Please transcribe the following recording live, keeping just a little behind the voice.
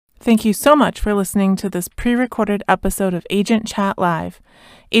Thank you so much for listening to this pre-recorded episode of Agent Chat Live.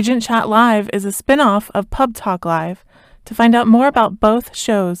 Agent Chat Live is a spin-off of Pub Talk Live. To find out more about both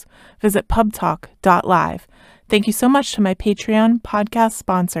shows, visit pubtalk.live. Thank you so much to my Patreon podcast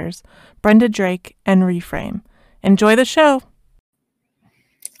sponsors, Brenda Drake and Reframe. Enjoy the show.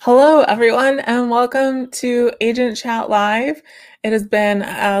 Hello, everyone, and welcome to Agent Chat Live. It has been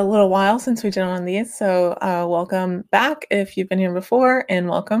a little while since we did one of these, so welcome back if you've been here before, and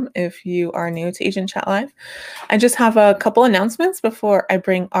welcome if you are new to Agent Chat Live. I just have a couple announcements before I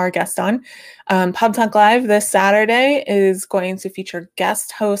bring our guest on. Pub Talk Live this Saturday is going to feature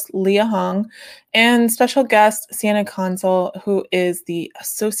guest host Leah Hong and special guest Sienna Consul, who is the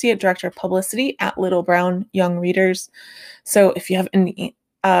Associate Director of Publicity at Little Brown Young Readers. So if you have any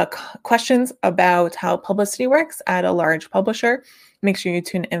questions about how publicity works at a large publisher, make sure you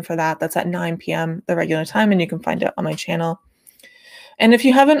tune in for that. That's at 9 p.m. the regular time, and you can find it on my channel. And if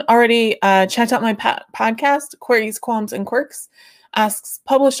you haven't already checked out my podcast, Queries, Qualms, and Quirks, asks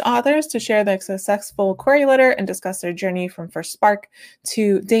published authors to share their successful query letter and discuss their journey from first spark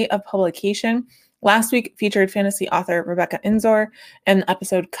to date of publication. Last week featured fantasy author Rebecca Inzor, and the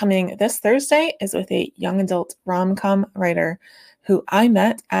episode coming this Thursday is with a young adult rom-com writer who I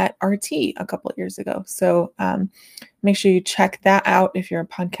met at RT a couple of years ago. So make sure you check that out if you're a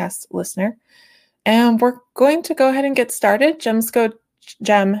podcast listener. And we're going to go ahead and get started.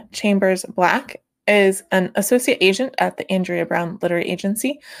 Jem Chambers Black is an associate agent at the Andrea Brown Literary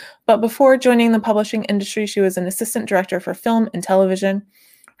Agency. But before joining the publishing industry, she was an assistant director for film and television.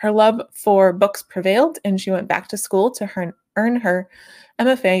 Her love for books prevailed, and she went back to school to earn her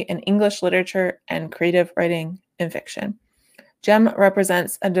MFA in English literature and creative writing and fiction. Jem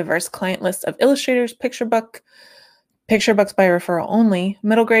represents a diverse client list of illustrators, picture books by referral only,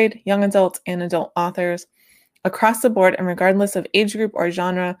 middle grade, young adult, and adult authors. Across the board and regardless of age group or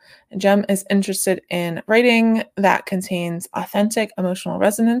genre, Jem is interested in writing that contains authentic emotional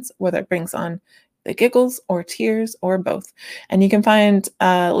resonance, whether it brings on the giggles or tears or both. And you can find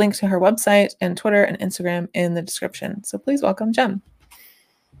a link to her website and Twitter and Instagram in the description. So please welcome Jem.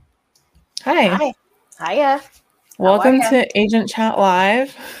 Hi. Hi. Hiya. Welcome to Agent Chat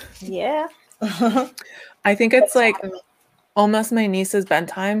Live. Yeah. I think it's like almost my niece's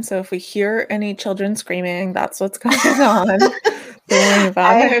bedtime, so if we hear any children screaming, that's what's going on. Don't worry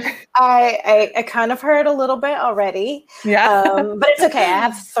about it. I kind of heard a little bit already. Yeah. But it's okay. I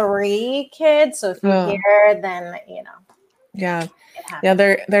have 3 kids, so if you hear, then you know. Yeah. Yeah,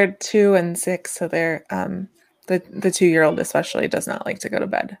 they're 2 and 6, so they're the 2-year-old especially does not like to go to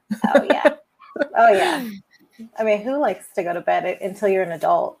bed. Oh yeah. Oh yeah. I mean, who likes to go to bed until you're an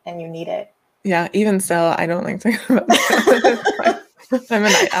adult and you need it? Yeah, even still, I don't like to go to bed. I'm a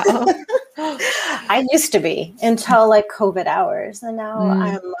night owl. I used to be until like COVID hours, and now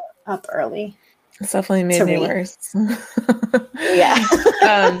I'm up early. It's definitely made me worse.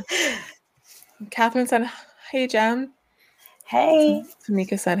 Yeah. Catherine said, "Hey, Jem." Hey.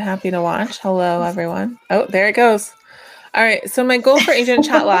 Tamika said, "Happy to watch." Hello, everyone. Oh, there it goes. All right. So my goal for Agent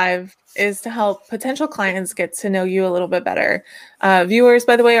Chat Live is to help potential clients get to know you a little bit better. Viewers,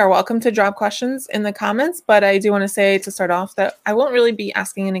 by the way, are welcome to drop questions in the comments, but I do want to say to start off that I won't really be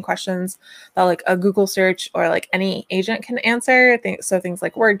asking any questions that like a Google search or like any agent can answer. So things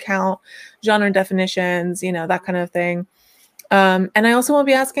like word count, genre definitions, that kind of thing. And I also won't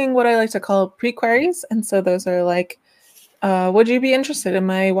be asking what I like to call pre-queries. And so those are like, would you be interested in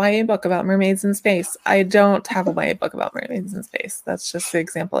my YA book about mermaids in space? I don't have a YA book about mermaids in space. That's just the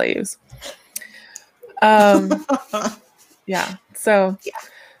example I use. Yeah. So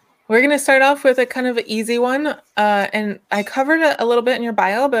we're going to start off with a kind of an easy one. And I covered it a little bit in your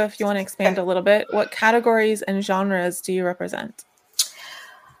bio, but if you want to expand a little bit, what categories and genres do you represent?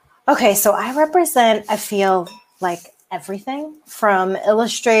 Okay. So I represent, I feel like, everything from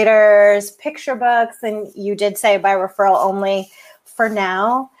illustrators, picture books, and you did say by referral only for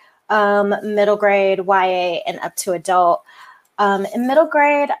now, middle grade, YA, and up to adult. In middle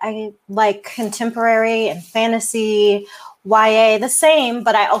grade, I like contemporary and fantasy, YA, the same,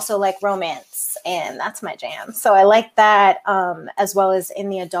 but I also like romance, and that's my jam. So I like that, as well as in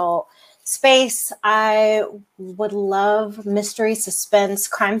the adult space. I would love mystery, suspense,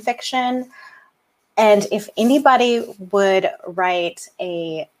 crime fiction. And if anybody would write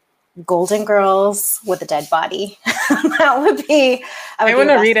a Golden Girls with a dead body, that would be. I want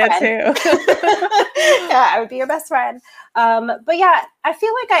to read it too. Yeah, I would be your best friend. But yeah, I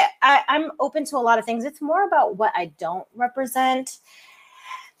feel like I'm open to a lot of things. It's more about what I don't represent.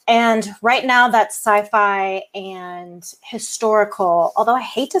 And right now that's sci-fi and historical, although I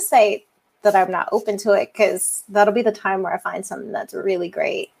hate to say that I'm not open to it because that'll be the time where I find something that's really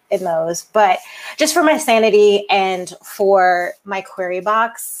great in those. But just for my sanity and for my query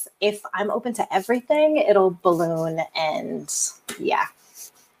box, if I'm open to everything, it'll balloon. And yeah.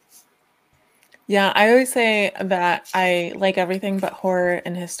 Yeah, I always say that I like everything but horror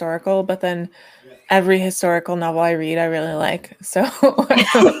and historical, but then every historical novel I read, I really like. So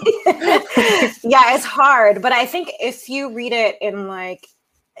Yeah, it's hard. But I think if you read it in like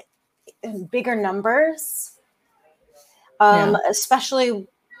in bigger numbers, especially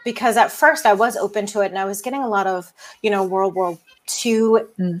because at first I was open to it and I was getting a lot of, World War II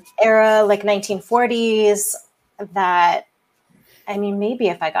era, like 1940s, that, I mean, maybe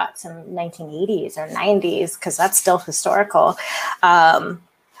if I got some 1980s or 90s, because that's still historical.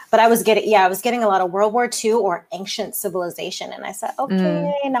 But I was getting a lot of World War II or ancient civilization. And I said,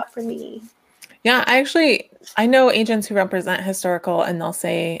 okay, not for me. Yeah, I know agents who represent historical and they'll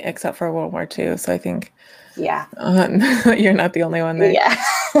say, except for World War II. So I think you're not the only one there. Yeah.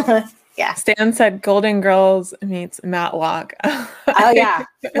 Yeah. Stan said Golden Girls meets Matlock. Oh, yeah.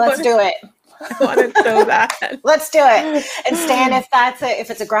 Let's do it. I want it so bad. Let's do it. And Stan, if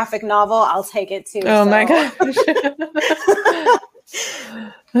it's a graphic novel, I'll take it too. Oh my gosh.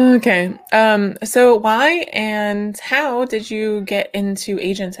 Okay. So why and how did you get into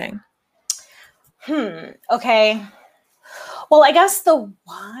agenting? Okay. Well, I guess the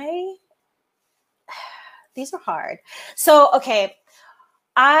why, these are hard. So, okay.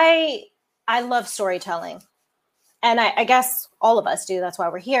 I love storytelling. And I guess all of us do. That's why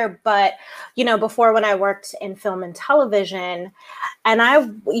we're here. But, before, when I worked in film and television, and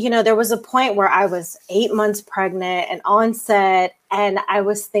there was a point where I was 8 months pregnant and on set, and I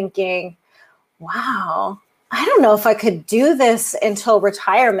was thinking, wow, I don't know if I could do this until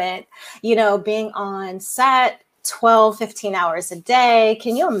retirement, being on set 12, 15 hours a day.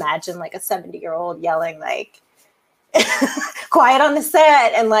 Can you imagine like a 70-year-old yelling like, quiet on the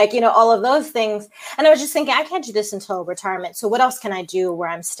set and all of those things. And I was just thinking, I can't do this until retirement. So what else can I do where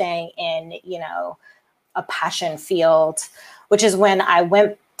I'm staying in, a passion field, which is when I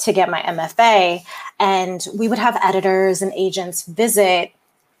went to get my MFA, and we would have editors and agents visit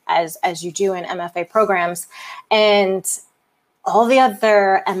as you do in MFA programs. And all the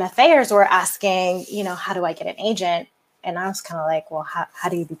other MFAers were asking, how do I get an agent? And I was kind of like, well, how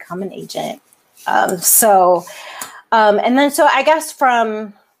do you become an agent? And then, so I guess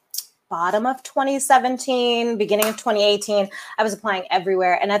from bottom of 2017, beginning of 2018, I was applying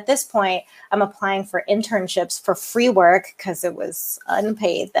everywhere. And at this point, I'm applying for internships for free work because it was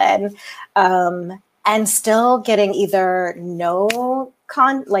unpaid then. And still getting either no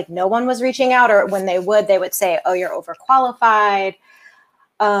one was reaching out, or when they would say, oh, you're overqualified.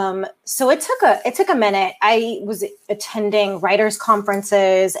 So it took a minute. I was attending writers'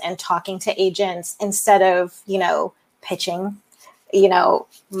 conferences and talking to agents instead of, pitching,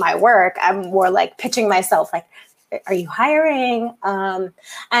 my work. I'm more like pitching myself, like, are you hiring? And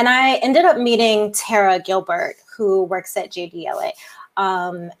I ended up meeting Tara Gilbert, who works at JDLA.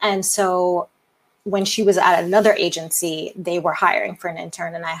 And so when she was at another agency, they were hiring for an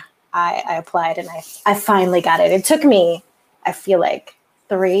intern, and I applied, and I finally got it. It took me, I feel like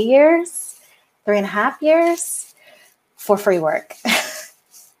 3.5 years for free work.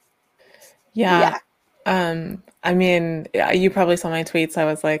 Yeah. I mean, you probably saw my tweets. I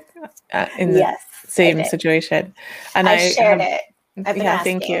was like in the same situation, and I shared it.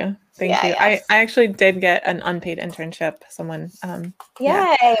 Thank you. Thank you. I actually did get an unpaid internship. Someone,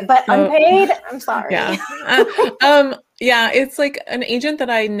 but unpaid. I'm sorry. Yeah. It's like an agent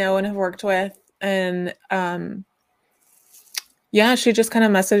that I know and have worked with, and she just kind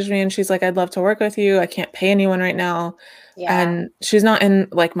of messaged me and she's like, I'd love to work with you. I can't pay anyone right now. Yeah. And she's not in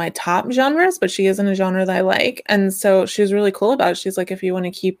like my top genres, but she is in a genre that I like. And so she was really cool about it. She's like, if you want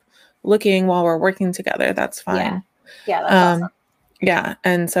to keep looking while we're working together, that's fine. Yeah, that's awesome. Yeah.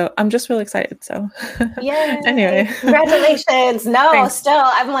 And so I'm just really excited. So anyway, congratulations. No, thanks. Still,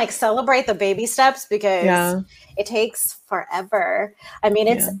 I'm like, celebrate the baby steps, because it takes forever. I mean,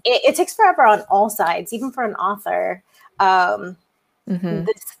 it takes forever on all sides, even for an author.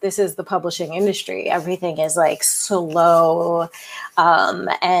 This is the publishing industry. Everything is like slow,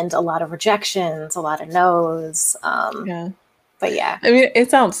 and a lot of rejections, a lot of no's. But yeah, I mean,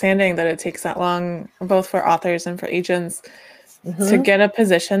 it's outstanding that it takes that long, both for authors and for agents, to get a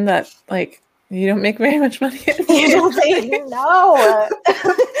position that like you don't make very much money. You don't think, no,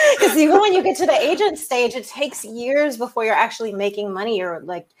 because even when you get to the agent stage, it takes years before you're actually making money. Or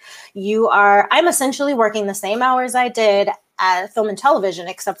like I'm essentially working the same hours I did at film and television,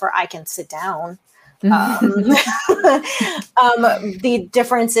 except for I can sit down. The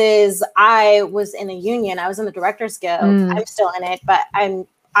difference is I was in a union. I was in the Directors Guild. I'm still in it, but I'm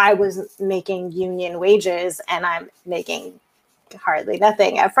I was making union wages and I'm making hardly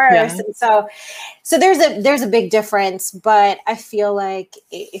nothing at first. Yeah. And so there's a big difference, but I feel like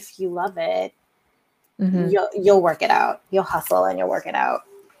if you love it, you'll work it out. You'll hustle and you'll work it out.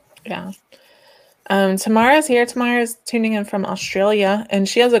 Yeah. Tamara's here. Tamara's tuning in from Australia, and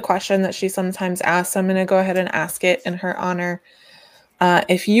she has a question that she sometimes asks. I'm going to go ahead and ask it in her honor.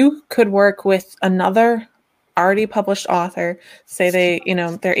 If you could work with another already published author, say they,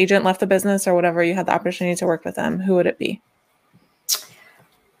 their agent left the business or whatever, you had the opportunity to work with them, who would it be?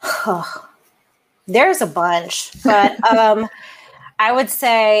 There's a bunch, but I would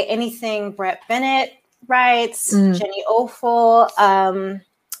say anything Brett Bennett writes, Jenny Ofel.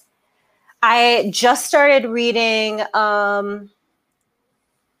 I just started reading Talia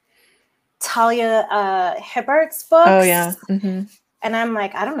Hibbert's books. Oh, yeah. And I'm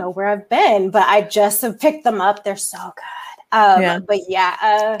like, I don't know where I've been, but I just have picked them up. They're so good. But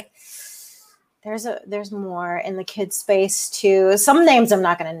yeah, there's more in the kids space too. Some names I'm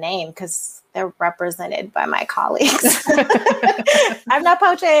not going to name because they're represented by my colleagues. I'm not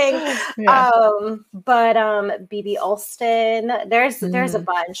poaching. Yeah. But B.B. Alston, there's a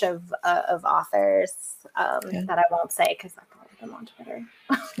bunch of authors that I won't say because I follow them on Twitter.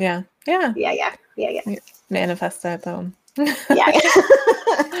 Yeah. Manifest that though. Yeah.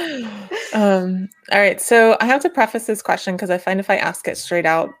 All right. So I have to preface this question because I find if I ask it straight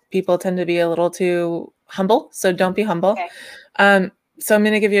out, people tend to be a little too humble. So don't be humble. Okay. So I'm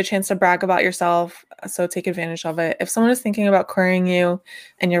going to give you a chance to brag about yourself. So take advantage of it. If someone is thinking about querying you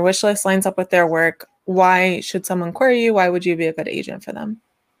and your wish list lines up with their work, why should someone query you? Why would you be a good agent for them?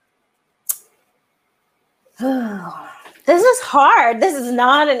 This is hard. This is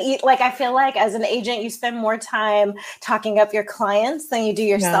not I feel like as an agent, you spend more time talking up your clients than you do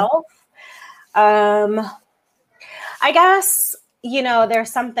yourself. Yeah. I guess,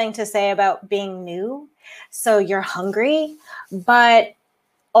 there's something to say about being new. So you're hungry, but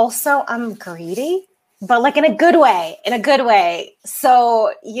also I'm greedy, but like in a good way.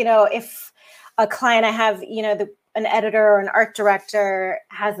 So, if a client I have, an editor or an art director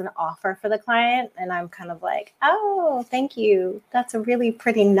has an offer for the client and I'm kind of like, oh, thank you. That's a really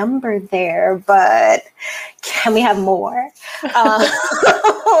pretty number there, but can we have more? I'm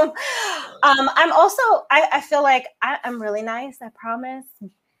also, I feel like I'm really nice, I promise,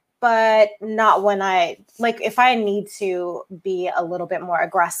 but not when if I need to be a little bit more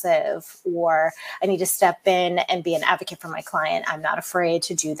aggressive or I need to step in and be an advocate for my client, I'm not afraid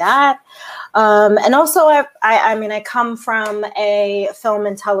to do that. And also, I come from a film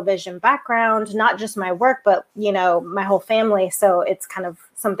and television background, not just my work, but, my whole family. So it's kind of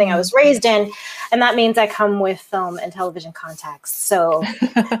something I was raised in. And that means I come with film and television contacts. So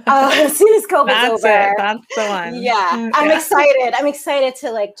as soon as COVID's over, that's the one. Yeah, I'm excited. I'm excited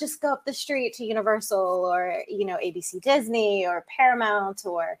to just go up the street to Universal or, ABC Disney or Paramount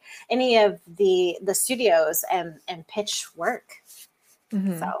or any of the studios and pitch work.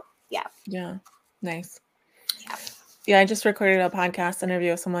 So, yeah. Yeah. Nice. Yeah, I just recorded a podcast interview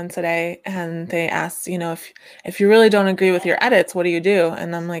with someone today and they asked, if you really don't agree with your edits, what do you do?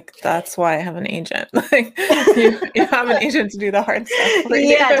 And I'm like, that's why I have an agent. You have an agent to do the hard stuff.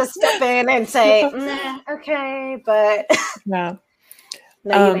 To step in and say, okay, but no,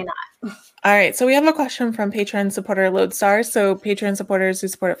 you may not. All right. So we have a question from Patreon supporter Lodestar. So Patreon supporters who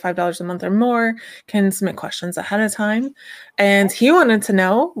support at $5 a month or more can submit questions ahead of time. And he wanted to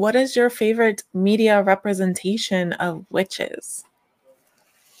know, what is your favorite media representation of witches?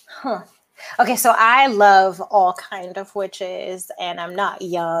 Okay, so I love all kind of witches and I'm not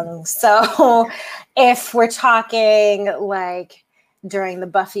young. So if we're talking during the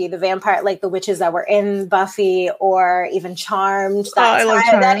Buffy the Vampire, the witches that were in Buffy or even Charmed,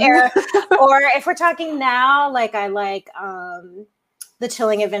 that era. Or if we're talking now, I like The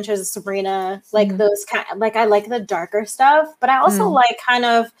Chilling Adventures of Sabrina, those kind I like the darker stuff, but I also like kind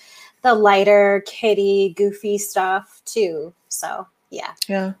of the lighter, kiddie, goofy stuff too. So yeah.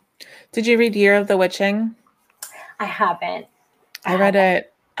 Yeah. Did you read Year of the Witching? I haven't. I read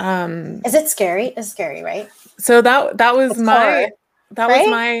it. Is it scary? It's scary, right? So that was horror. That was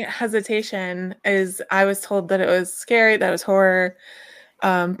my hesitation, is I was told that it was scary, that it was horror,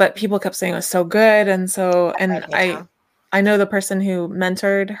 but people kept saying it was so good. And so, I know the person who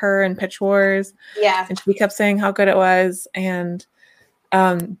mentored her in Pitch Wars. Yeah. And she kept saying how good it was. And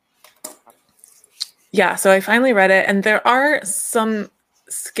so I finally read it. And there are some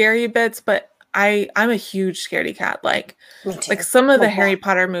scary bits, but I'm a huge scaredy cat. Some of the Harry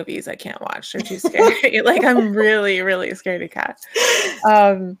Potter movies I can't watch. They're too scary. I'm really, really a scaredy cat.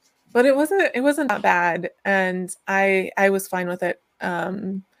 But it wasn't that bad. And I was fine with it.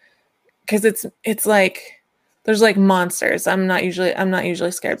 because it's like there's like monsters. I'm not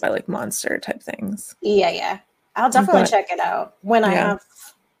usually scared by like monster type things. Yeah. I'll definitely check it out when I Yeah. have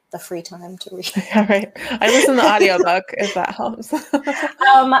the free time to read. Yeah, right. I listen to audiobook if that helps.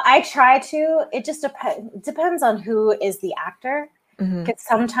 I try to. It just depends on who is the actor, because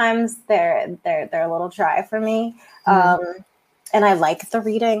sometimes they're a little dry for me. And I like the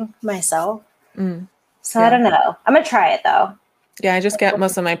reading myself. So I don't know. I'm gonna try it though. Yeah, I just get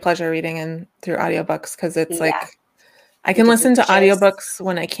most of my pleasure reading in through audiobooks because it's like I You can get listen to the audiobooks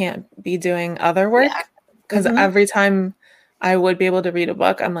when I can't be doing other work. Because every time I would be able to read a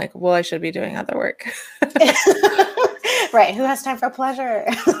book, I'm like, well, I should be doing other work. Right. Who has time for pleasure?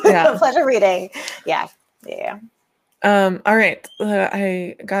 Yeah. Pleasure reading. Yeah. All right.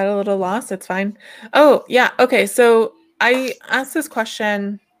 I got a little lost. It's fine. Oh, yeah. Okay. So I asked this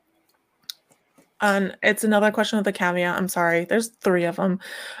question. It's another question with a caveat. I'm sorry. There's 3 of them.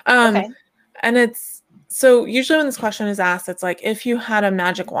 Okay. And it's so usually when this question is asked, it's like, if you had a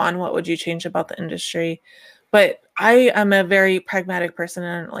magic wand, what would you change about the industry? But I am a very pragmatic person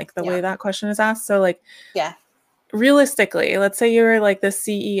and like the way that question is asked. So like, realistically, let's say you're like the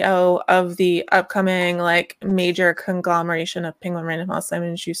CEO of the upcoming like major conglomeration of Penguin Random House,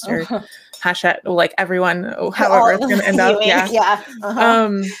 Simon & Schuster, Hachette, like everyone, however it's going to end up.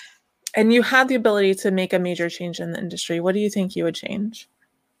 And you had the ability to make a major change in the industry. What do you think you would change?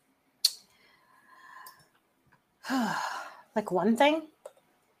 Like one thing?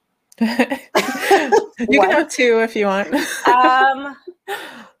 You can have 2 if you want.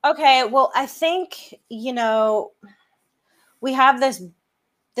 Okay. Well, I think, we have this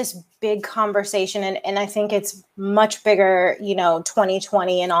big conversation and I think it's much bigger,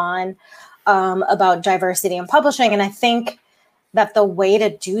 2020 and on, about diversity in publishing. And I think that the way to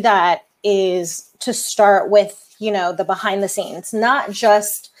do that is to start with, the behind the scenes, not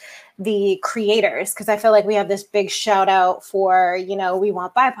just the creators, because I feel like we have this big shout out for, we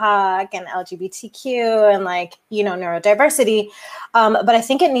want BIPOC and LGBTQ and like, neurodiversity. But I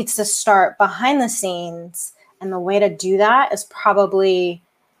think it needs to start behind the scenes. And the way to do that is probably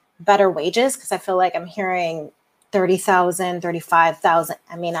better wages, because I feel like I'm hearing 30,000, 35,000.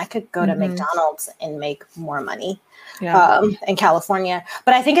 I mean, I could go to McDonald's and make more money in California.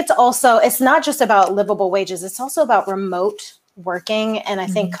 But I think it's not just about livable wages. It's also about remote working. And I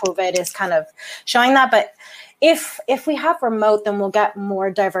think COVID is kind of showing that. But if we have remote, then we'll get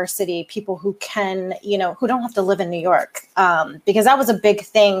more diversity, people who can, who don't have to live in New York. Because that was a big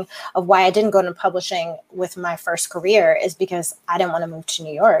thing of why I didn't go into publishing with my first career, is because I didn't want to move to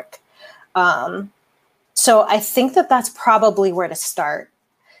New York. So I think that that's probably where to start.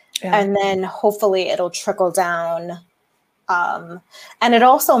 And then hopefully it'll trickle down. And it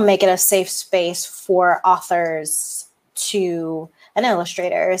also make it a safe space for authors and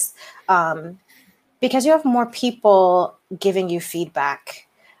illustrators, because you have more people giving you feedback.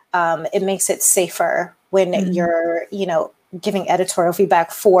 It makes it safer when you're, giving editorial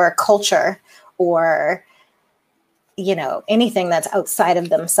feedback for culture or, anything that's outside of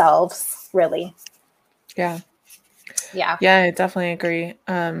themselves, really. Yeah, I definitely agree.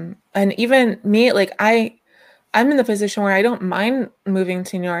 And even me, like I'm in the position where I don't mind moving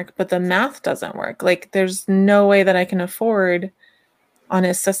to New York, but the math doesn't work. Like there's no way that I can afford on an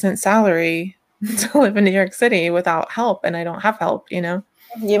assistant salary to live in New York City without help. And I don't have help, You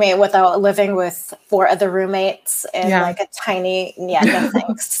mean without living with 4 other roommates and like a tiny, no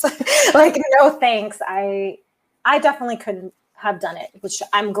thanks. Like, no thanks. I definitely couldn't have done it, which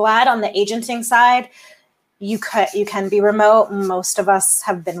I'm glad on the agenting side. You can be remote. Most of us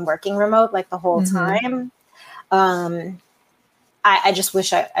have been working remote like the whole time. I just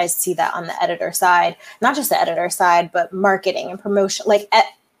wish I see that on the editor side, not just the editor side, but marketing and promotion, like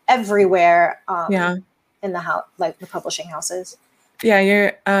everywhere in the house, like the publishing houses.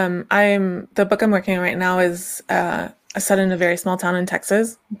 Yeah, the book I'm working on right now is set in a very small town in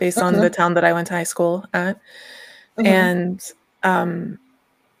Texas, based on the town that I went to high school at. And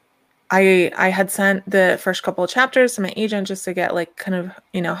I had sent the first couple of chapters to my agent just to get like kind of,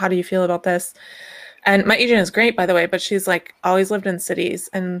 how do you feel about this? And my agent is great, by the way, but she's like always lived in cities.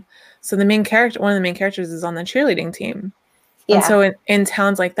 And so one of the main characters is on the cheerleading team. Yeah. And so in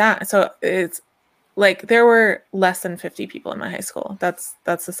towns like that, so it's like there were less than 50 people in my high school. That's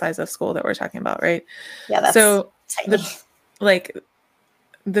the size of school that we're talking about, right? Yeah, that's so tiny.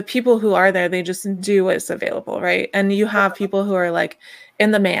 The people who are there, they just do what's available, right? And you have people who are like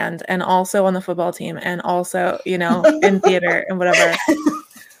in the band and also on the football team and also, in theater and whatever.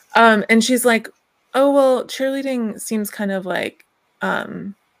 And she's like, oh, well, cheerleading seems kind of like,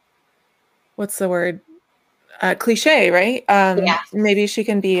 what's the word? cliche, right? Yeah. Maybe she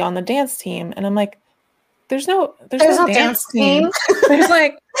can be on the dance team. And I'm like, there's no Dance team. There's not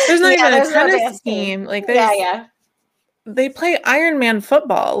Yeah, even a there's no tennis dance team. team. Like Yeah. they play Iron Man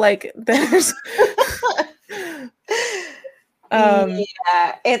football. Like there's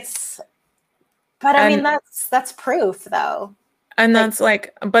Yeah, but I mean and that's proof though. and Like, that's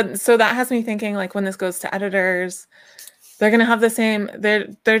like, but so that has me thinking, like, when this goes to editors, they're gonna have the same,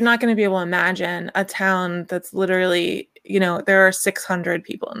 they're not gonna be able to imagine a town that's literally, there are 600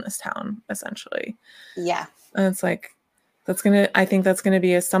 people in this town, essentially. yeah. And it's like, I think that's gonna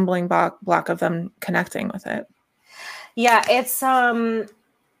be a stumbling block of them connecting with it. Yeah, it's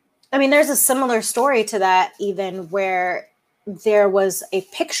I mean, there's a similar story to that, even where there was a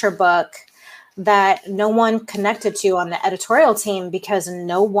picture book that no one connected to on the editorial team because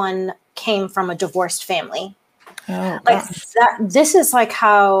no one came from a divorced family. Oh, like that, this is like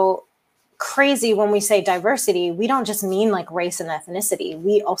how crazy when we say diversity, we don't just mean like race and ethnicity.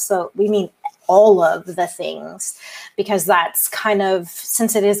 We mean all of the things, because that's kind of,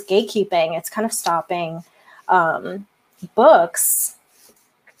 since it is gatekeeping, it's kind of stopping books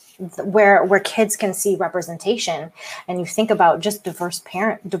where kids can see representation. And you think about just divorced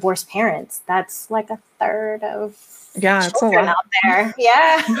parents, that's like a third of it's a lot out there.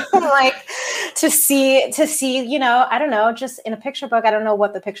 Yeah. Like to see, I don't know, just in a picture book, I don't know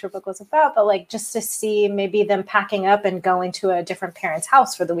what the picture book was about, but like just to see maybe them packing up and going to a different parent's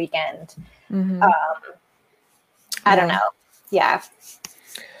house for the weekend. Mm-hmm. I don't know. Yeah.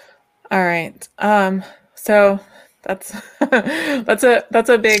 All right. So that's that's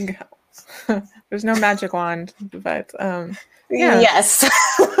a big there's no magic wand, but yes.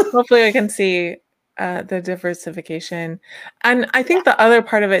 Hopefully we can see the diversification. And I think the other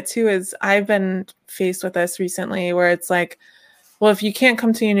part of it too is I've been faced with this recently where it's like, well, if you can't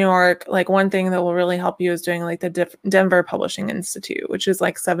come to New York, like one thing that will really help you is doing like the Denver Publishing Institute, which is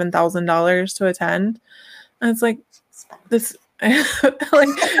like $7,000 to attend. And it's like, this, like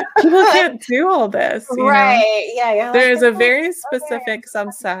people can't do all this, right? Yeah, there is a very specific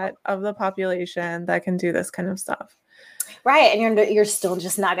subset of the population that can do this kind of stuff, right? And you're still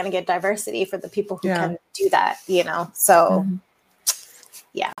just not going to get diversity for the people who can do that, so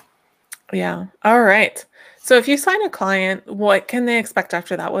yeah. All right, so if you sign a client, what can they expect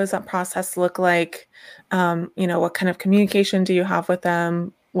after that? What does that process look like? What kind of communication do you have with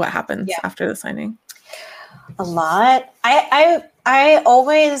them? What happens after the signing? A lot. I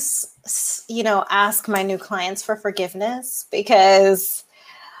always, ask my new clients for forgiveness because,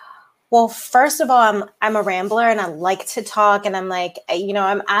 well, first of all, I'm a rambler and I like to talk, and I'm like,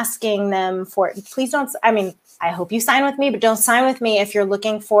 I'm asking them for, please don't, I mean, I hope you sign with me, but don't sign with me if you're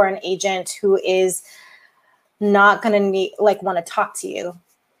looking for an agent who is not going to want to talk to you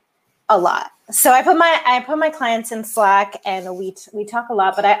a lot. So I put my clients in Slack, and we talk a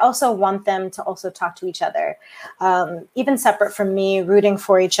lot, but I also want them to also talk to each other, even separate from me, rooting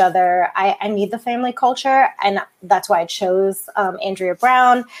for each other. I need the family culture, and that's why I chose Andrea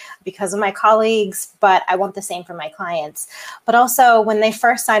Brown, because of my colleagues, but I want the same for my clients. But also when they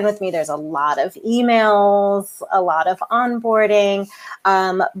first sign with me, there's a lot of emails, a lot of onboarding,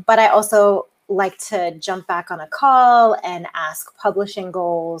 but I also like to jump back on a call and ask publishing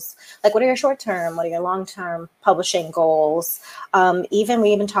goals. Like, what are your short-term, what are your long-term publishing goals? We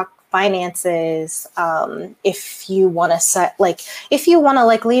even talk finances. If you want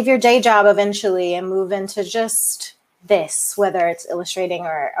to leave your day job eventually and move into just this, whether it's illustrating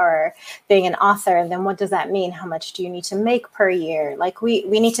or being an author, and then what does that mean? How much do you need to make per year? Like we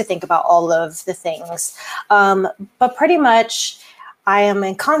need to think about all of the things. But pretty much I am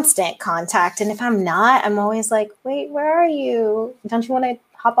in constant contact. And if I'm not, I'm always like, wait, where are you? Don't you want to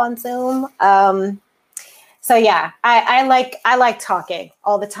hop on Zoom? So yeah, I like talking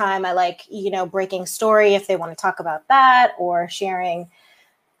all the time. I like, breaking story if they want to talk about that, or sharing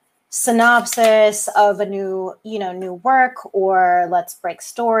synopsis of a new work, or let's break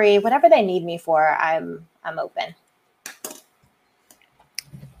story, whatever they need me for. I'm open.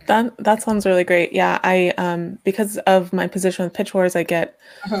 That sounds really great. Yeah, I because of my position with Pitch Wars, I get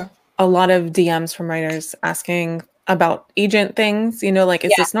a lot of DMs from writers asking about agent things. Like,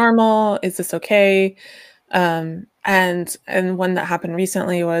 is this normal? Is this okay? And one that happened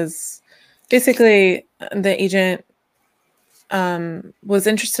recently was basically the agent was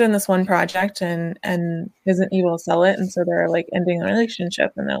interested in this one project and isn't able to sell it, and so they're like ending the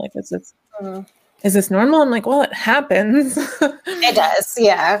relationship, and they're like, is this normal? I'm like, well, it happens. It does,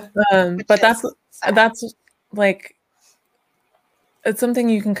 yeah. But that's like, it's something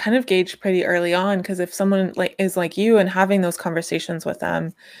you can kind of gauge pretty early on, because if someone is like you and having those conversations with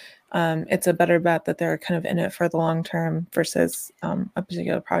them, it's a better bet that they're kind of in it for the long term versus a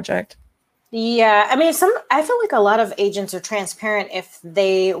particular project. Yeah, I mean, I feel like a lot of agents are transparent if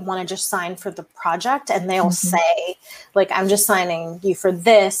they want to just sign for the project, and they'll say, like, I'm just signing you for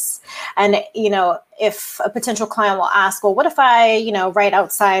this. And, if a potential client will ask, well, what if I, write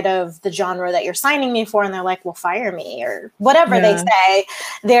outside of the genre that you're signing me for? And they're like, well, fire me, or whatever they say.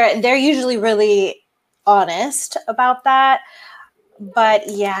 They're usually really honest about that. But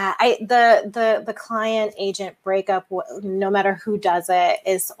yeah, the client agent breakup, no matter who does it,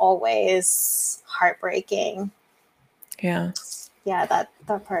 is always heartbreaking. Yeah. Yeah, that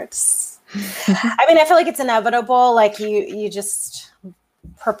part's. I mean, I feel like it's inevitable. Like you just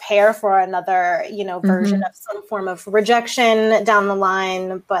prepare for another, version of some form of rejection down the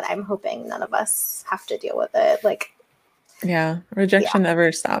line. But I'm hoping none of us have to deal with it. Like. Yeah, rejection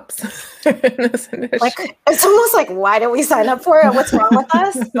never stops in this industry. Like, it's almost like, why do we sign up for it? What's wrong with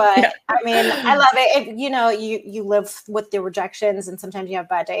us? But I mean, I love it. You live with the rejections, and sometimes you have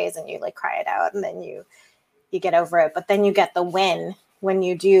bad days and you like cry it out, and then you get over it. But then you get the win when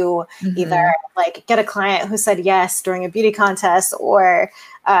you do either like get a client who said yes during a beauty contest, or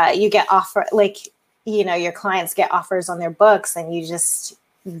you get your clients get offers on their books, and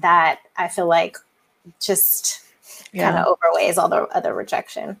that I feel like just kind of overweighs all the other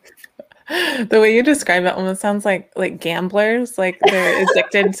rejection. The way you describe it almost sounds like gamblers, like they're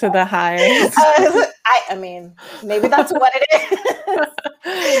addicted to the high. I mean, maybe that's what it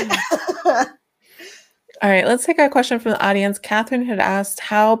is. All right, let's take a question from the audience. Catherine had asked,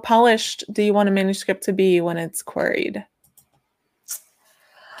 how polished do you want a manuscript to be when it's queried?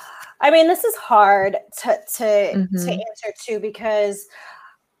 I mean, this is hard to answer too, because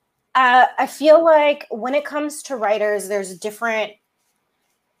I feel like when it comes to writers, there's just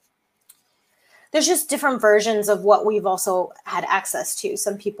different versions of what we've also had access to.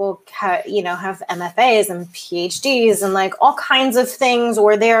 Some people have MFAs and PhDs and like all kinds of things,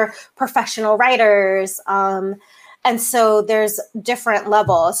 or they're professional writers. And so there's different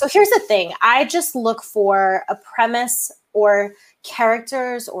levels. So here's the thing. I just look for a premise or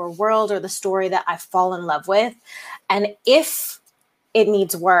characters or world or the story that I fall in love with. And if it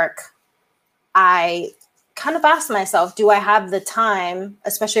needs work, I kind of ask myself, do I have the time,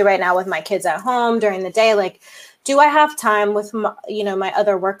 especially right now with my kids at home during the day, like, do I have time with my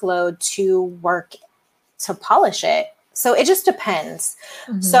other workload to work to polish it? So it just depends.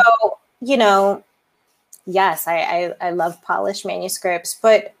 So, yes, I love polished manuscripts,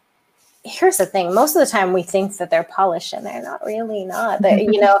 but here's the thing. Most of the time we think that they're polished, and they're not.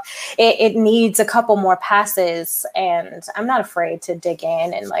 It needs a couple more passes, and I'm not afraid to dig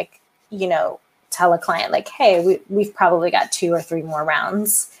in and tell a client like, hey, we've probably got 2 or 3 more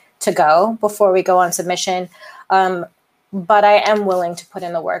rounds to go before we go on submission. But I am willing to put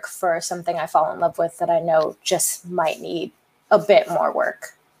in the work for something I fall in love with that I know just might need a bit more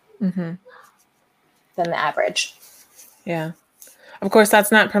work than the average. Yeah. Of course,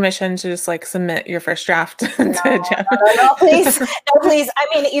 that's not permission to just submit your first draft to Jeff. No, please. No, please. I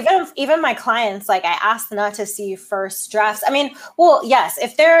mean, even my clients, I ask not to see first drafts. I mean, well, yes,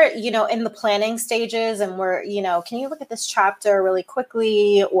 if they're, in the planning stages and we're, can you look at this chapter really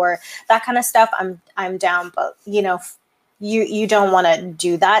quickly or that kind of stuff, I'm down. But, you don't want to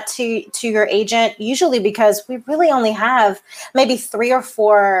do that to your agent, usually because we really only have maybe 3 or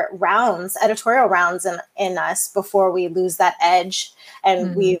 4 rounds, editorial rounds in us before we lose that edge.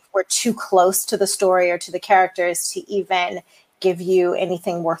 And we're too close to the story or to the characters to even give you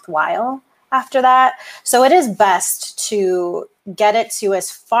anything worthwhile after that. So it is best to get it to as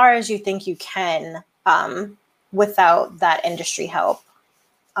far as you think you can without that industry help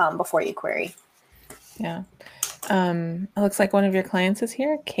before you query. Yeah. It looks like one of your clients is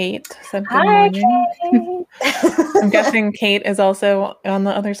here. Kate said good Hi, morning. Kate. I'm guessing Kate is also on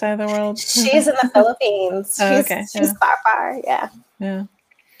the other side of the world. She's in the Philippines. She's far. Yeah. Yeah.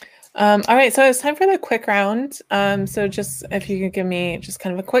 All right. So it's time for the quick round. So just if you could give me just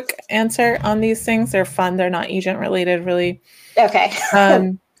kind of a quick answer on these things. They're fun. They're not agent related, really. Okay.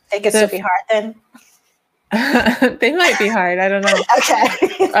 They guess it'll be hard then. They might be hard. I don't know.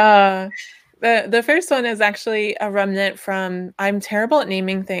 Okay. The first one is actually a remnant from, I'm terrible at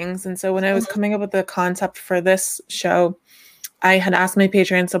naming things. And so when I was coming up with the concept for this show, I had asked my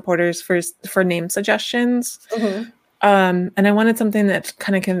Patreon supporters for name suggestions. And I wanted something that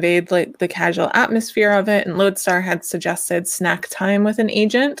kind of conveyed the casual atmosphere of it. And Lodestar had suggested snack time with an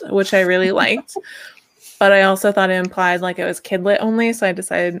agent, which I really liked. But I also thought it implied it was kidlit only. So I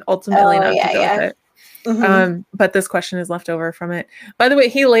decided ultimately not to go with it. But this question is left over from it. By the way,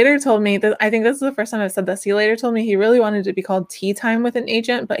 he later told me that, I think this is the first time I've said this. He later told me he really wanted to be called Tea Time with an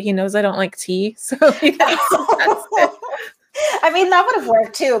Agent, but he knows I don't like tea. So he I mean, that would have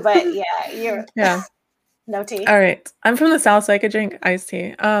worked too, but yeah. No tea. All right. I'm from the South, so I could drink iced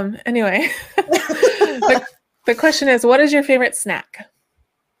tea. Anyway, the question is, what is your favorite snack?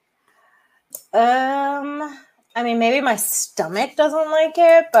 I mean, maybe my stomach doesn't like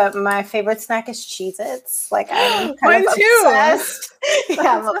it, but my favorite snack is Cheez-Its. Like, I'm kind of obsessed.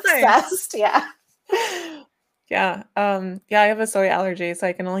 Yeah, I'm obsessed. Yeah. Yeah. I have a soy allergy, so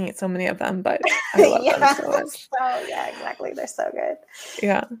I can only eat so many of them, but I love them so much. So, yeah, exactly. They're so good.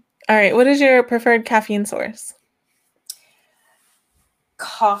 Yeah. All right. What is your preferred caffeine source?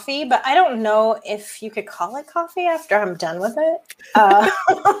 Coffee, but I don't know if you could call it coffee after I'm done with it.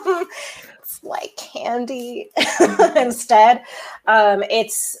 It's like candy instead.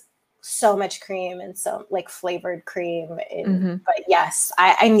 It's so much cream and so like flavored cream. But yes,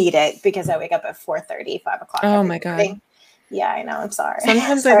 I need it because I wake up at 4:30, 5 o'clock. Oh my God. Yeah, I know. I'm sorry.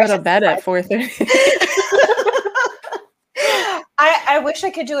 Sometimes I go to bed at 4:30. I wish I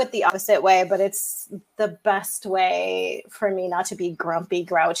could do it the opposite way, but it's the best way for me not to be grumpy,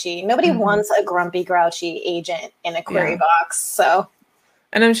 grouchy. Nobody wants a grumpy, grouchy agent in a query box. So,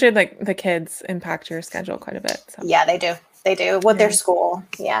 and I'm sure like the kids impact your schedule quite a bit. So. Yeah, they do. They do with their school.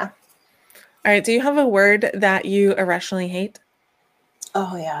 Yeah. All right. Do you have a word that you irrationally hate?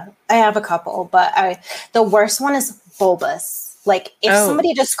 Oh yeah, I have a couple, but the worst one is bulbous. Like if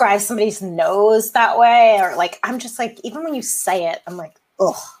somebody describes somebody's nose that way, or like, I'm just like, even when you say it, I'm like,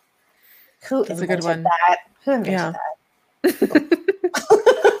 ugh, who invented that? Who invented that?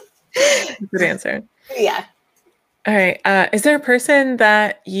 Good answer. Yeah. All right. Is there a person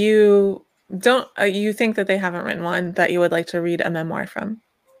that you don't, you think that they haven't written one that you would like to read a memoir from?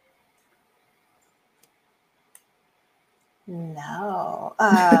 No.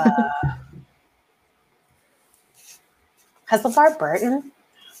 Has LeVar Burton?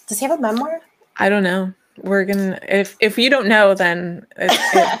 Does he have a memoir? I don't know. We're gonna if you don't know, then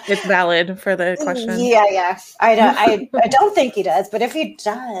it's valid for the question. Yeah. I don't think he does, but if he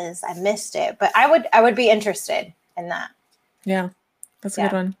does, I missed it. But I would be interested in that. Yeah, that's a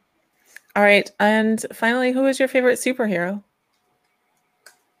good one. All right, and finally, who is your favorite superhero?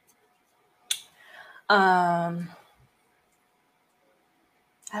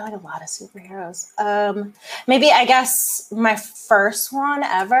 I like a lot of superheroes. Maybe I guess my first one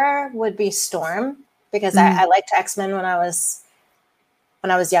ever would be Storm because I liked X-Men when I was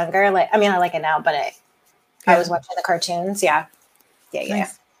younger. Like, I mean, I like it now, but I was watching the cartoons. Yeah.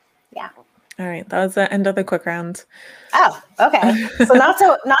 Nice. Yeah. All right, that was the end of the quick round. Oh, okay. So not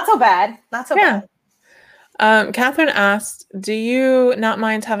so bad. Not so bad. Catherine asked, "Do you not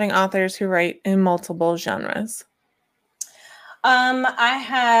mind having authors who write in multiple genres?" I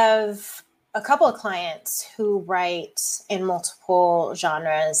have a couple of clients who write in multiple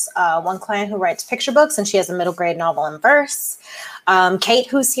genres. One client who writes picture books, and she has a middle grade novel in verse. Kate,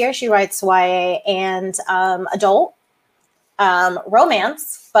 who's here, she writes YA and adult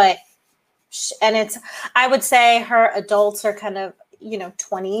romance, and I would say her adults are kind of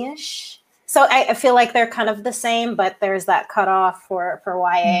 20-ish. So I feel like they're kind of the same, but there's that cutoff for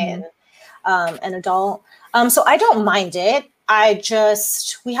YA and adult. So I don't mind it.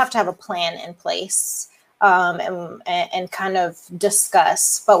 We have to have a plan in place and kind of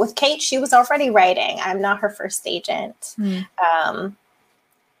discuss. But with Kate, she was already writing. I'm not her first agent.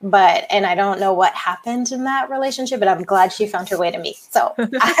 But I don't know what happened in that relationship, but I'm glad she found her way to me. So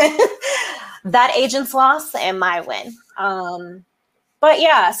that agent's loss and my win. But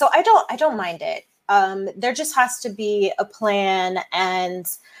yeah, so I don't mind it. There just has to be a plan, and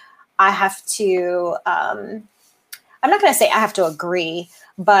I have to, I'm not going to say I have to agree,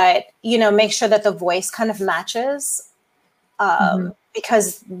 but, make sure that the voice kind of matches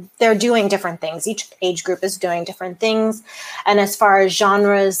because they're doing different things. Each age group is doing different things. And as far as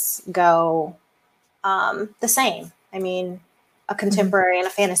genres go, the same. I mean, a contemporary and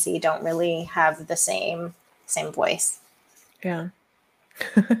a fantasy don't really have the same voice. Yeah.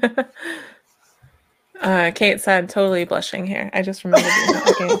 Kate said, totally blushing here. I just remembered you not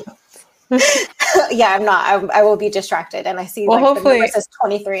looking. Yeah, I'm not. I will be distracted, and I see hopefully the number says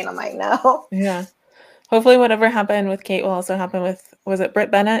 23, and I'm like, no. Yeah. Hopefully, whatever happened with Kate will also happen with. Was it Britt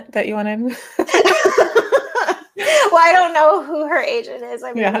Bennett that you wanted? Well, I don't know who her agent is.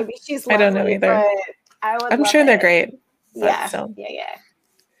 I mean, maybe she's lovely, I don't know either. But I'm sure they're great. Yeah.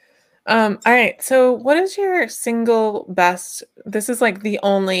 All right. So, what is your single best? This is like the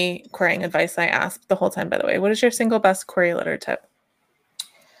only querying advice I ask the whole time. By the way, what is your single best query letter tip?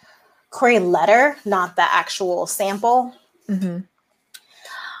 query letter, not the actual sample.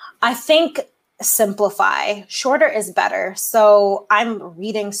 I think simplify. Shorter is better. So I'm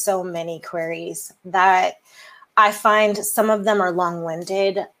reading so many queries that I find some of them are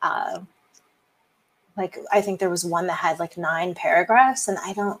long-winded. Like I think there was one that had like 9 paragraphs, and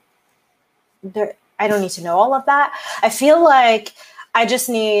I don't need to know all of that. I feel like I just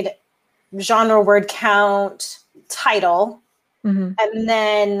need genre, word count, title, and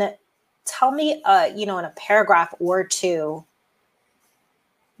then tell me, in a paragraph or two,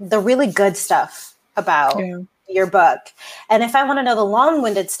 the really good stuff about your book. And if I want to know the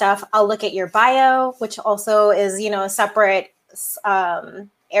long-winded stuff, I'll look at your bio, which also is, a separate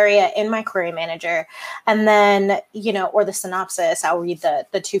area in my query manager. And then, or the synopsis, I'll read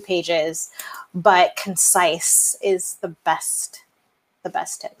the 2 pages, but concise is the best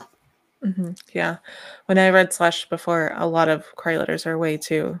tip. Yeah. When I read Slush before, a lot of query letters are way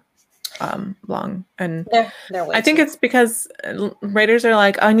too long. And they're way I think it's because writers are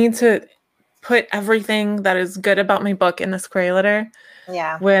like, I need to put everything that is good about my book in this query letter.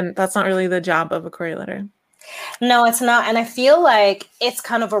 Yeah. When that's not really the job of a query letter. No, it's not. And I feel like it's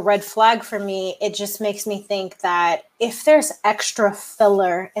kind of a red flag for me. It just makes me think that if there's extra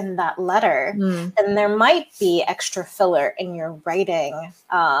filler in that letter, then there might be extra filler in your writing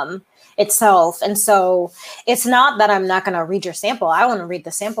itself. And so it's not that I'm not going to read your sample. I want to read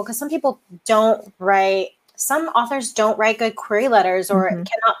the sample because some authors don't write good query letters or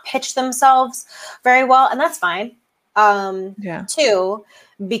cannot pitch themselves very well. And that's fine. Too,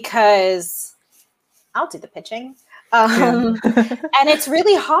 because I'll do the pitching. And it's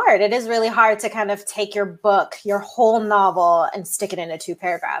really hard. It is really hard to kind of take your book, your whole novel, and stick it into 2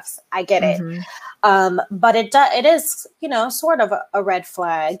 paragraphs. I get it. But it is, sort of a red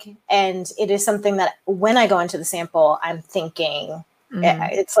flag. And it is something that when I go into the sample, I'm thinking,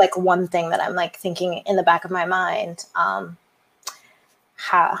 it's like one thing that I'm like thinking in the back of my mind.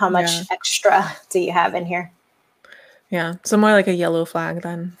 How much extra do you have in here? Yeah. So more like a yellow flag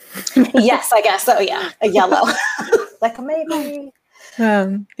then. Yes, I guess so. Yeah. A yellow. Like a maybe.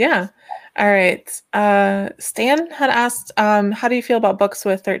 Yeah. All right. Stan had asked, how do you feel about books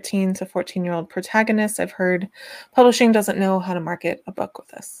with 13 to 14-year-old protagonists? I've heard publishing doesn't know how to market a book with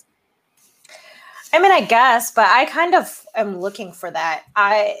this. I mean, I guess, but I kind of am looking for that.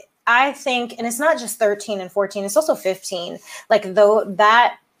 I think, and it's not just 13 and 14, it's also 15. Like though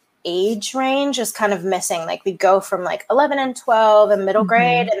that age range is kind of missing. Like we go from like 11 and 12 in middle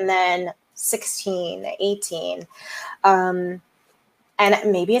grade and then 16, 18. And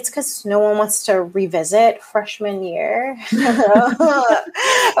maybe it's because no one wants to revisit freshman year of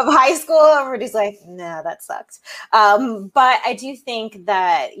high school. Everybody's like, no, that sucked. But I do think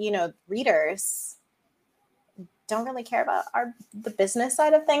that, readers don't really care about the business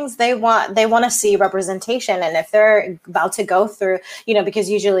side of things. They want to see representation. And if they're about to go through, because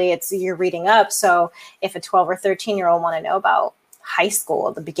usually you're reading up. So if a 12 or 13-year-old want to know about high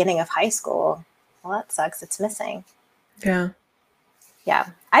school, the beginning of high school, well, that sucks. It's missing. Yeah. Yeah.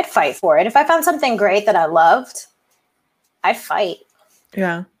 I'd fight for it. If I found something great that I loved, I'd fight.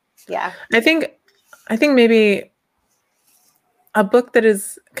 Yeah. Yeah. I think maybe a book that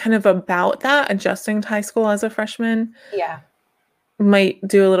is kind of about that, adjusting to high school as a freshman, might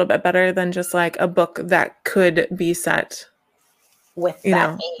do a little bit better than just like a book that could be set with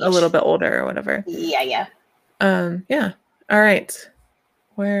a little bit older or whatever. Yeah. Yeah. All right.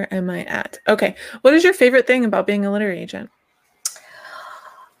 Where am I at? Okay. What is your favorite thing about being a literary agent?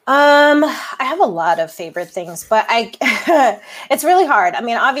 I have a lot of favorite things, but it's really hard. I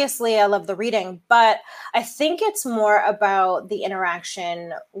mean, obviously I love the reading, but I think it's more about the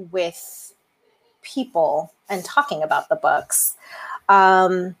interaction with people and talking about the books.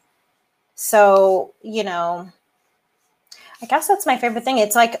 So, I guess that's my favorite thing.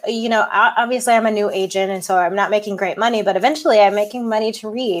 It's like, obviously I'm a new agent and so I'm not making great money, but eventually I'm making money to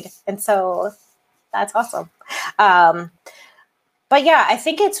read. And so that's awesome. But yeah, I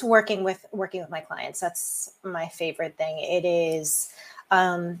think it's working with my clients. That's my favorite thing. It is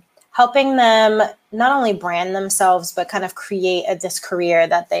helping them not only brand themselves, but kind of create this career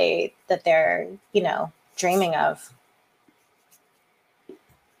that they're dreaming of.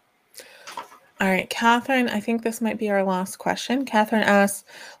 All right, Catherine, I think this might be our last question. Catherine asks,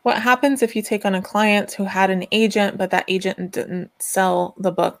 what happens if you take on a client who had an agent, but that agent didn't sell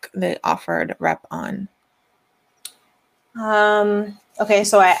the book they offered rep on? Okay,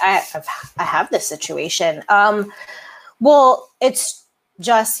 so I have this situation. Well, it's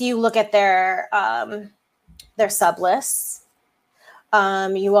just you look at their sub lists.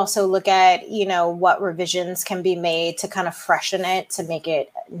 You also look at, what revisions can be made to kind of freshen it, to make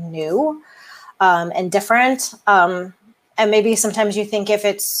it new and different. And maybe sometimes you think if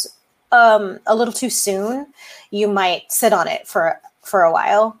it's a little too soon, you might sit on it for a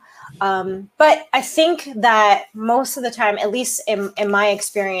while. But I think that most of the time, at least in my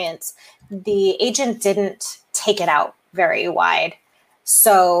experience, the agent didn't take it out very wide.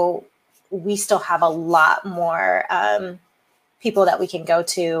 So we still have a lot more people that we can go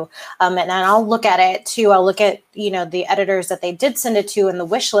to. And I'll look at it too. I'll look at, the editors that they did send it to in the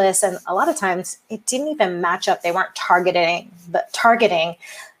wish list. And a lot of times it didn't even match up. They weren't targeting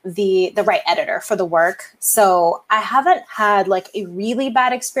the right editor for the work. So I haven't had like a really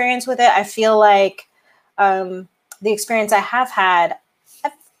bad experience with it. I feel like the experience I have had,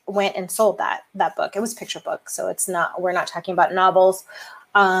 I went and sold that book. It was picture book. So we're not talking about novels.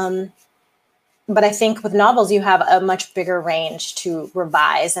 But I think with novels, you have a much bigger range to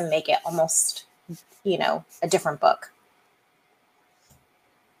revise and make it almost, a different book.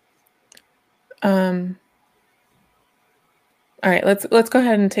 All right, let's go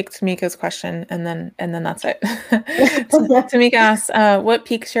ahead and take Tamika's question, and then that's it. Tamika asks, what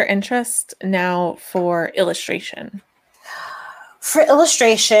piques your interest now for illustration? For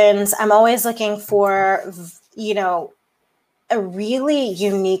illustrations, I'm always looking for, a really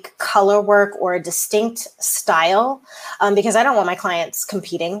unique color work or a distinct style, because I don't want my clients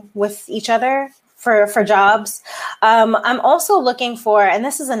competing with each other for jobs. I'm also looking for, and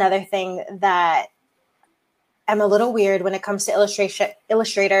this is another thing that I'm a little weird when it comes to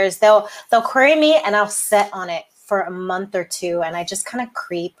illustrators. They'll query me and I'll sit on it for a month or two, and I just kind of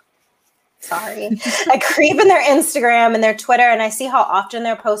creep. Sorry. I creep in their Instagram and their Twitter, and I see how often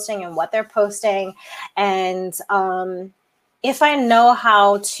they're posting and what they're posting. And if I know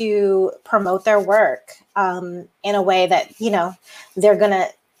how to promote their work in a way that, they're going to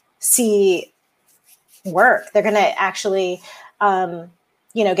see work, they're going to actually,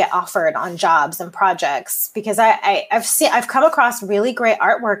 get offered on jobs and projects, because I've come across really great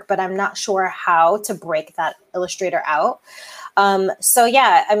artwork, but I'm not sure how to break that illustrator out. So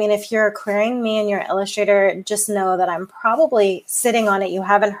yeah, I mean, if you're querying me and you're an illustrator, just know that I'm probably sitting on it. You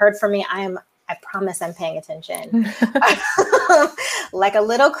haven't heard from me. I promise I'm paying attention, like a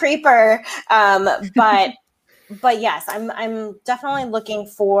little creeper. But yes, I'm definitely looking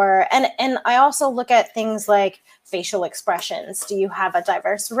for, and I also look at things like facial expressions. Do you have a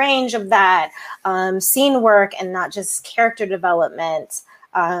diverse range of that? Scene work and not just character development.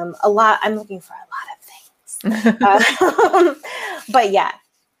 I'm looking for a lot of things. But yeah.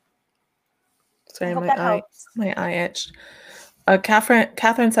 Sorry, my eye itched.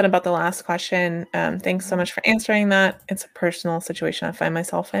 Catherine said about the last question, thanks so much for answering that. It's a personal situation I find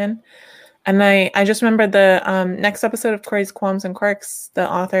myself in. And I just remembered the next episode of Queries, Qualms, and Quirks, the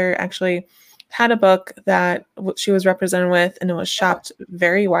author actually had a book that she was represented with, and it was shopped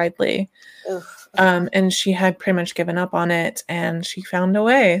very widely. And she had pretty much given up on it, and she found a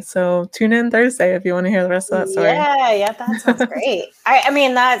way. So tune in Thursday if you want to hear the rest of that story. Yeah, that sounds great.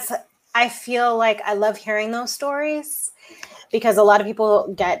 I feel like I love hearing those stories, because a lot of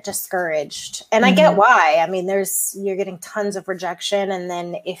people get discouraged, and I get why. I mean, you're getting tons of rejection. And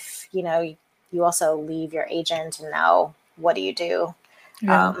then if, you also leave your agent, and now what do you do?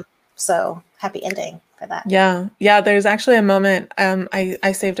 Yeah. So happy ending for that. Yeah. Yeah. There's actually a moment,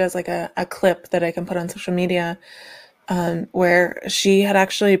 I saved as like a clip that I can put on social media, where she had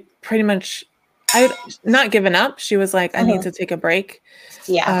actually pretty much, I had not given up. She was like, I need to take a break.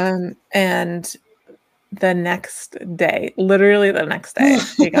 Yeah. And literally the next day,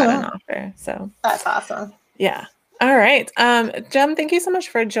 she got an offer. So that's awesome. Yeah. All right. Jem, thank you so much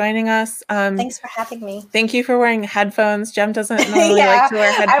for joining us. Thanks for having me. Thank you for wearing headphones. Jem doesn't normally like to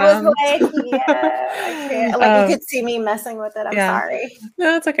wear headphones. I was like, I can't. Like, you could see me messing with it. I'm sorry.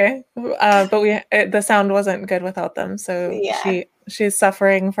 No, it's okay. But the sound wasn't good without them. So she's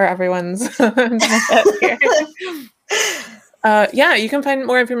suffering for everyone's benefit here. You can find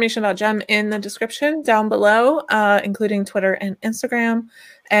more information about Jem in the description down below, including Twitter and Instagram.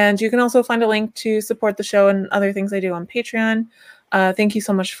 And you can also find a link to support the show and other things I do on Patreon. Thank you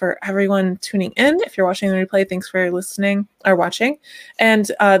so much for everyone tuning in. If you're watching the replay, thanks for listening or watching. And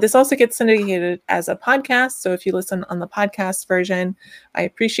this also gets syndicated as a podcast. So if you listen on the podcast version, I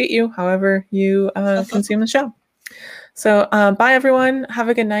appreciate you, however you consume the show. So bye, everyone. Have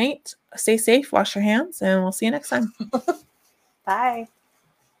a good night. Stay safe, wash your hands, and we'll see you next time. Bye.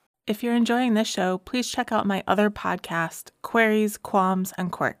 If you're enjoying this show, please check out my other podcast, Queries, Qualms,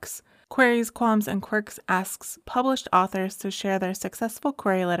 and Quirks. Queries, Qualms, and Quirks asks published authors to share their successful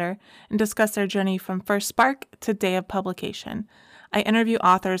query letter and discuss their journey from first spark to day of publication. I interview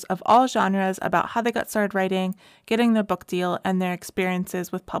authors of all genres about how they got started writing, getting their book deal, and their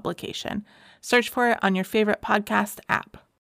experiences with publication. Search for it on your favorite podcast app.